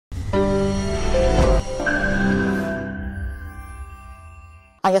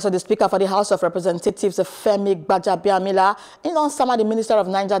And yes, so the Speaker for the House of Representatives, Femi Gbajabiamila, on summer the Minister of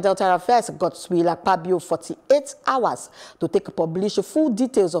Niger Delta Affairs, Godswill Akpabio, 48 hours to publish full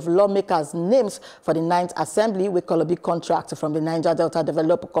details of lawmakers' names for the 9th Assembly with Kolobi contract from the Niger Delta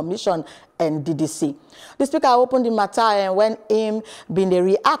Development Commission and DDC. The Speaker opened the matter and when him been they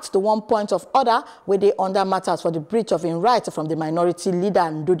react to one point of order where they under matters for the breach of his right from the minority leader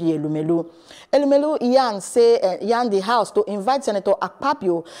Ndudi Elumelu. Elumelu yan the House to invite Senator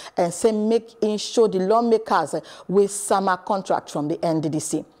Akpabio and say make him show the lawmakers with summer contract from the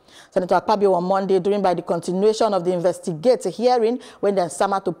NDDC. Senator Akpabio on Monday, during by the continuation of the investigate hearing, when then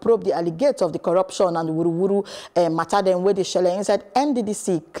summer to probe the allegations of the corruption and the wuru matter then where the shell inside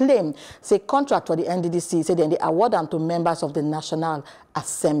NDDC claim say contract for the NDDC say then they award them to members of the National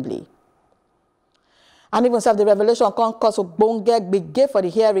Assembly. And even if the revelation concourse of Bongeg began for the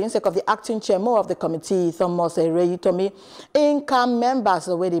hearing, sake of the acting chairman of the committee, Thomas Reyitomi, income members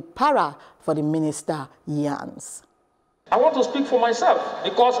where the para for the minister Yans. I want to speak for myself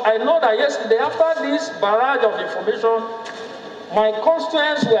because I know that yesterday, after this barrage of information, my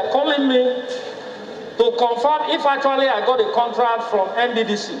constituents were calling me to confirm if actually I got a contract from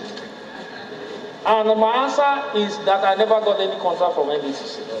NDDC. And my answer is that I never got any contract from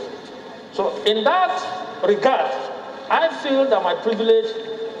NDDC. So in that regard, I feel that my privilege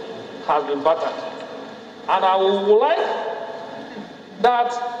has been battered. And I would like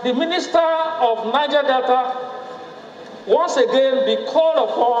that the Minister of Niger Delta once again be called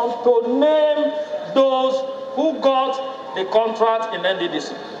upon to name those who got the contract in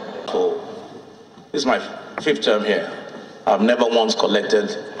NDDC. So, this is my 5th term here. I've never once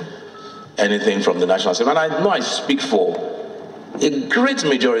collected anything from the National Assembly. And I know I speak for a great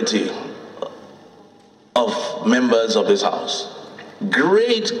majority of members of this House.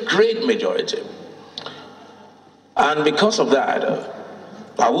 Great majority. And because of that,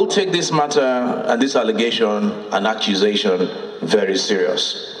 I will take this matter and this allegation and accusation very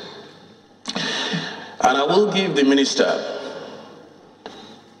serious. And I will give the minister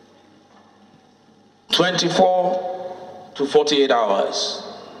 24 to 48 hours.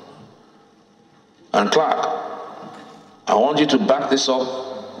 And Clark, I want you to back this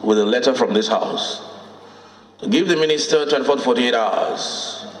up with a letter from this House. To give the minister 24 to 48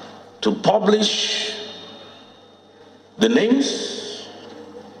 hours to publish the names,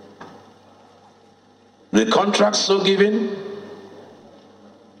 the contracts so given,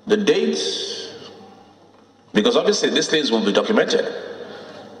 the dates, because obviously these things will be documented.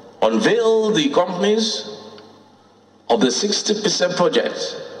 Unveil the companies of the 60%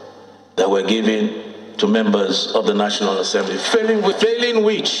 projects that were given to members of the National Assembly, failing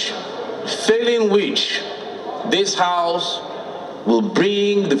which this House will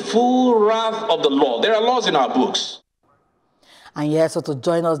bring the full wrath of the law. There are laws in our books. And yes, so to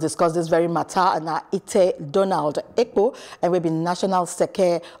join us discuss this very matter, and Ite Donald Ekpo, and we've been National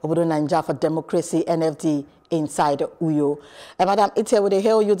Secretary of Nigeria for Democracy, NFD, inside Uyo. And Madam Ite, will they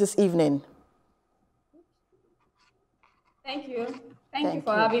hail you this evening? Thank you. Thank you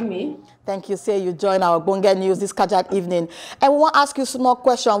for having me. Thank you. Say you join our Bonga News this Kajak evening. And we want to ask you a small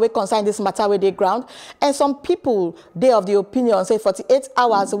question. We concern this matter with the ground. And some people, they of the opinion, say 48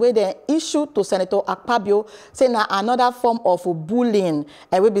 hours away they issue to Senator Akpabio, say now another form of bullying.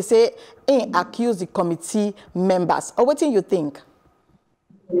 And we be say, accuse the committee members. Or what do you think?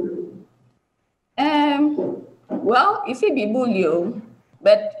 Well, if it be bullying,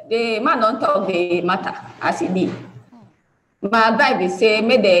 but the man don't talk the matter as he did. My advice is say,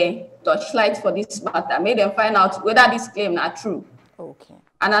 may they touchlight for this matter, may them find out whether this claim are true. Okay.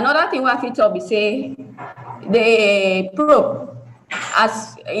 And another thing what it be say, they probe,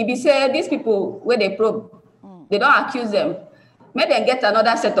 as if you say these people where they probe, they don't accuse them. May they get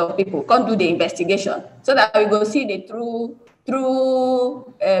another set of people come do the investigation so that we go see the true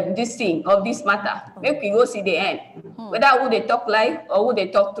this thing of this matter. Make we go see the end. Whether who they talk lie or who they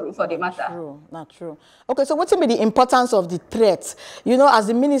talk true for the matter. True, not true. Okay, so what's the importance of the threat? You know, as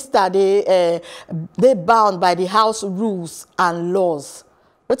the minister, they bound by the House rules and laws.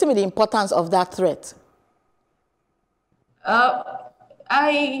 What's the importance of that threat?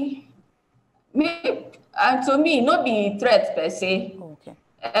 To me, not the threat per se. Okay.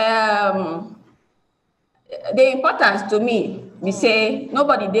 The importance to me, we say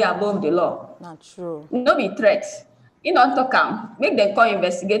nobody there above the law. Not true. No be threats. You don't talk make them come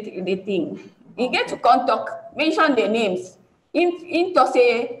investigate the thing. You get to come talk, mention the names. In to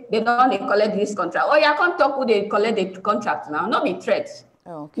say they don't collect this contract. Or you can't talk who they collect the contract now. No be threats.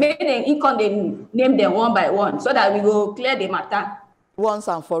 Okay. Maybe they name them one by one so that we go clear the matter. Once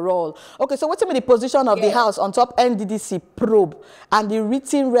and for all. Okay, so what's the position of the House on top NDDC probe and the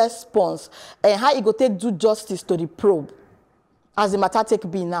written response, and how it go take do justice to the probe as the matter take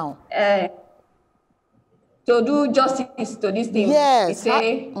be now? To do justice to this thing, yes,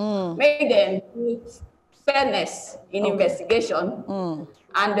 say, make them do fairness in investigation,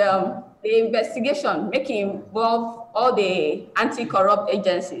 and the investigation make it involve all the anti-corrupt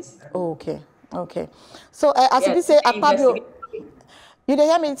agencies. Okay. So as we say, Akpabio, you dey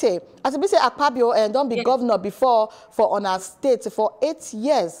hear me say, as we say, Akpabio and don't be governor before for on our state for 8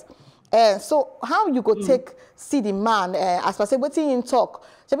 years. So how you go take see the man as I say waiting in talk?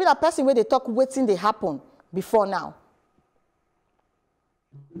 So be that person where they talk waiting they happen before now.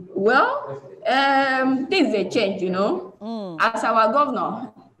 Well, things they change, you know. As our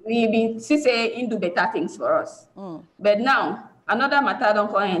governor, we been say he do better things for us. But now another matter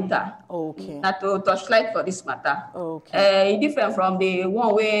don't come enter. Okay. Not to touchlight for this matter. Okay. Different from the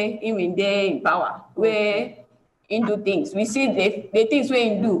one where he in there in power, where he do things. We see the things where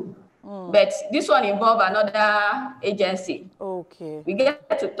he do. But this one involve another agency. Okay. We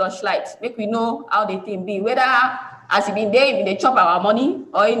get to touchlight, make we know how the thing be, whether as he been there, if they chop our money,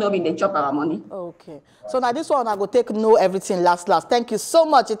 or he know been they chop our money. Okay. So now this one I go take know everything last. Thank you so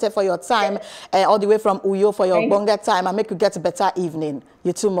much, Ite, for your time, all the way from Uyo for your bonga time, and make you get a better evening.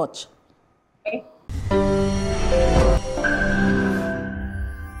 You too much.